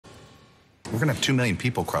We're going to have 2 million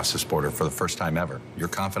people cross this border for the first time ever. You're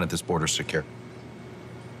confident this border's secure?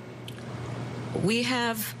 We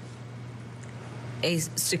have a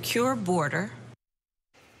secure border.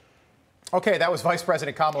 Okay, that was Vice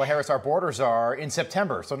President Kamala Harris, our border czar, in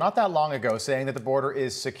September, so not that long ago, saying that the border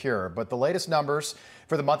is secure. But the latest numbers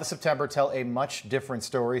for the month of September tell a much different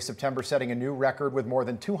story. September setting a new record with more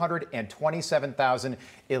than 227,000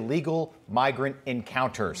 illegal migrant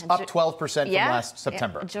encounters, up 12% from last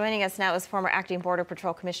September. Yeah. Joining us now is former acting Border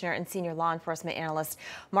Patrol Commissioner and senior law enforcement analyst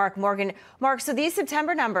Mark Morgan. Mark, so these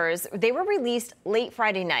September numbers, they were released late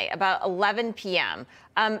Friday night, about 11 p.m.,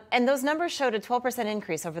 and those numbers showed a 12%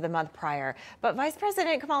 increase over the month prior. But Vice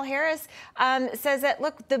President Kamala Harris says that,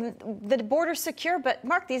 look, the border's secure, but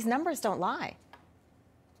Mark, these numbers don't lie.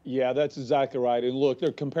 Yeah, that's exactly right. And look,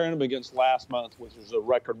 they're comparing them against last month, which was a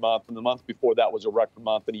record month, and the month before that was a record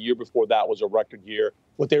month, and the year before that was a record year.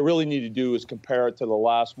 What they really need to do is compare it to the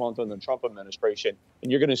last month in the Trump administration,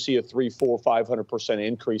 and you're going to see a 300%, 400%, 500%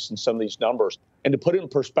 increase in some of these numbers. And to put it in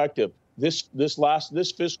perspective, this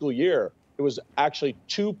fiscal year, it was actually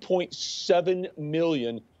 2.7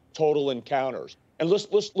 million total encounters. And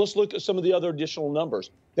let's look at some of the other additional numbers.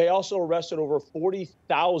 They also arrested over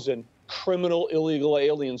 40,000 criminal illegal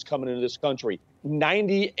aliens coming into this country,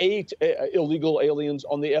 98 illegal aliens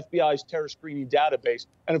on the FBI's terror screening database.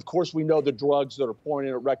 And of course, we know the drugs that are pouring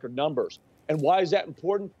in at record numbers. And why is that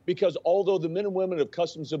important? Because although the men and women of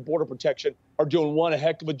Customs and Border Protection are doing one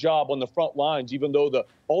heck of a job on the front lines, even though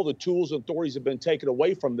all the tools and authorities have been taken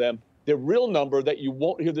away from them, the real number that you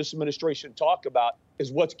won't hear this administration talk about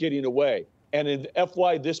is what's getting away. And in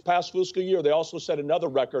FY this past fiscal year, they also set another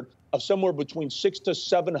record of somewhere between 600,000 to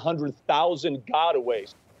 700,000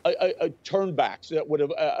 gotaways, turnbacks that would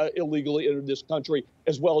have illegally entered this country,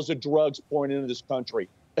 as well as the drugs pouring into this country.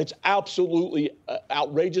 It's absolutely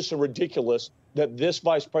outrageous and ridiculous that this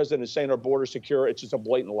vice president is saying our border is secure. It's just a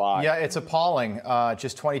blatant lie. Yeah, it's appalling.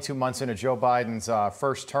 Just 22 months into Joe Biden's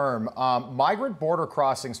first term. Migrant border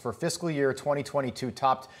crossings for fiscal year 2022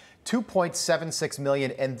 topped 2.76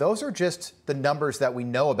 million, and those are just the numbers that we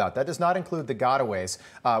know about. That does not include the gotaways,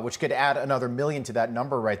 which could add another million to that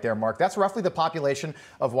number right there, Mark. That's roughly the population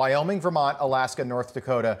of Wyoming, Vermont, Alaska, North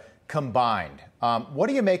Dakota combined. What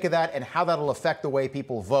do you make of that, and how that'll affect the way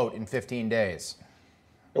people vote in 15 days?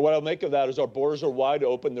 And what I'll make of that is our borders are wide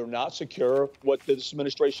open. They're not secure. What this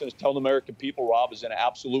administration is telling the American people, Rob, is an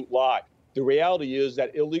absolute lie. The reality is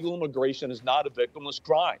that illegal immigration is not a victimless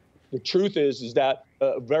crime. The truth is that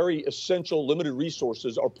very essential limited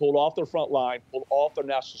resources are pulled off their front line, pulled off their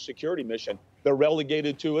national security mission. They're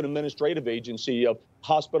relegated to an administrative agency of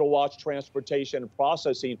hospital watch, transportation, and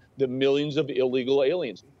processing the millions of illegal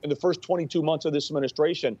aliens. In the first 22 months of this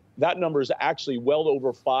administration, that number is actually well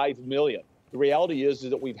over 5 million. The reality is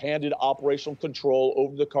that we've handed operational control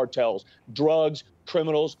over the cartels. Drugs,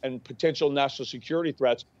 criminals, and potential national security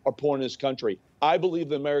threats are pouring in this country. I believe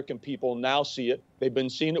the American people now see it. They've been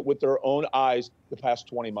seeing it with their own eyes the past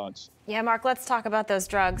 20 months. Yeah, Mark, let's talk about those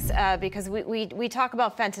drugs because we talk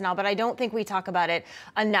about fentanyl, but I don't think we talk about it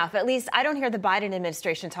enough. At least I don't hear the Biden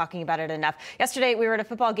administration talking about it enough. Yesterday, we were at a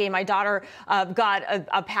football game. My daughter got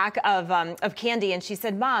a pack of candy, and she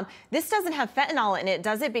said, Mom, this doesn't have fentanyl in it,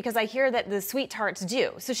 does it? Because I hear that the Sweet Tarts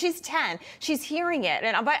do. So she's 10. She's hearing it.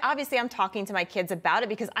 And obviously, I'm talking to my kids about it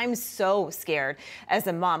because I'm so scared as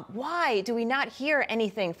a mom. Why do we not hear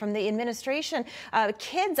anything from the administration?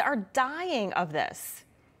 Kids are dying of this.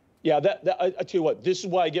 Yeah, I tell you what, this is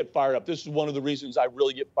why I get fired up. This is one of the reasons I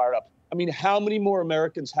really get fired up. I mean, how many more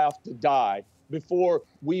Americans have to die before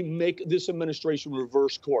we make this administration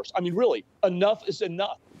reverse course? I mean, really, enough is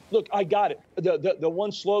enough. Look, I got it. The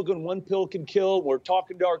one slogan, one pill can kill. We're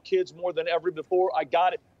talking to our kids more than ever before. I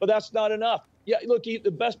got it. But that's not enough. Yeah, look,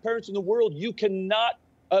 the best parents in the world, you cannot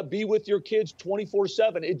be with your kids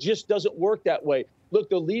 24/7. It just doesn't work that way. Look,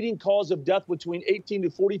 the leading cause of death between 18 to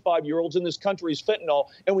 45-year-olds in this country is fentanyl,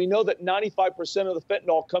 and we know that 95% of the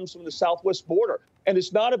fentanyl comes from the southwest border. And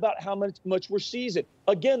it's not about how much we're seizing.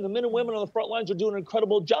 Again, the men and women on the front lines are doing an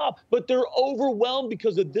incredible job, but they're overwhelmed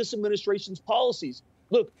because of this administration's policies.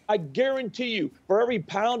 Look, I guarantee you, for every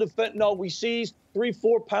pound of fentanyl we seize,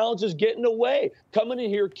 3-4 pounds is getting away, coming in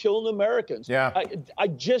here, killing Americans. Yeah. I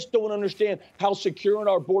just don't understand how securing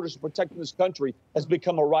our borders and protecting this country has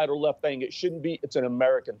become a right or left thing. It shouldn't be. It's an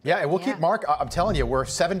American thing. Yeah, and we'll keep, Mark, I'm telling you, we're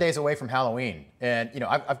 7 days away from Halloween. And, you know,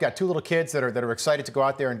 I've got two little kids that are excited to go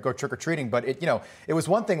out there and go trick-or-treating. But, it was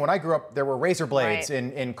one thing when I grew up, there were razor blades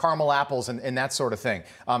in caramel apples and that sort of thing.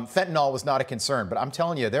 Fentanyl was not a concern. But I'm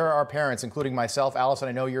telling you, there are parents, including myself, Allison,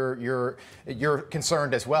 I know you're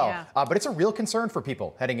concerned as well. Yeah. But it's a real concern for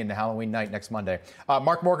people heading into Halloween night next Monday.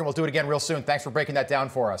 Mark Morgan will do it again real soon. Thanks for breaking that down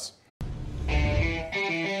for us.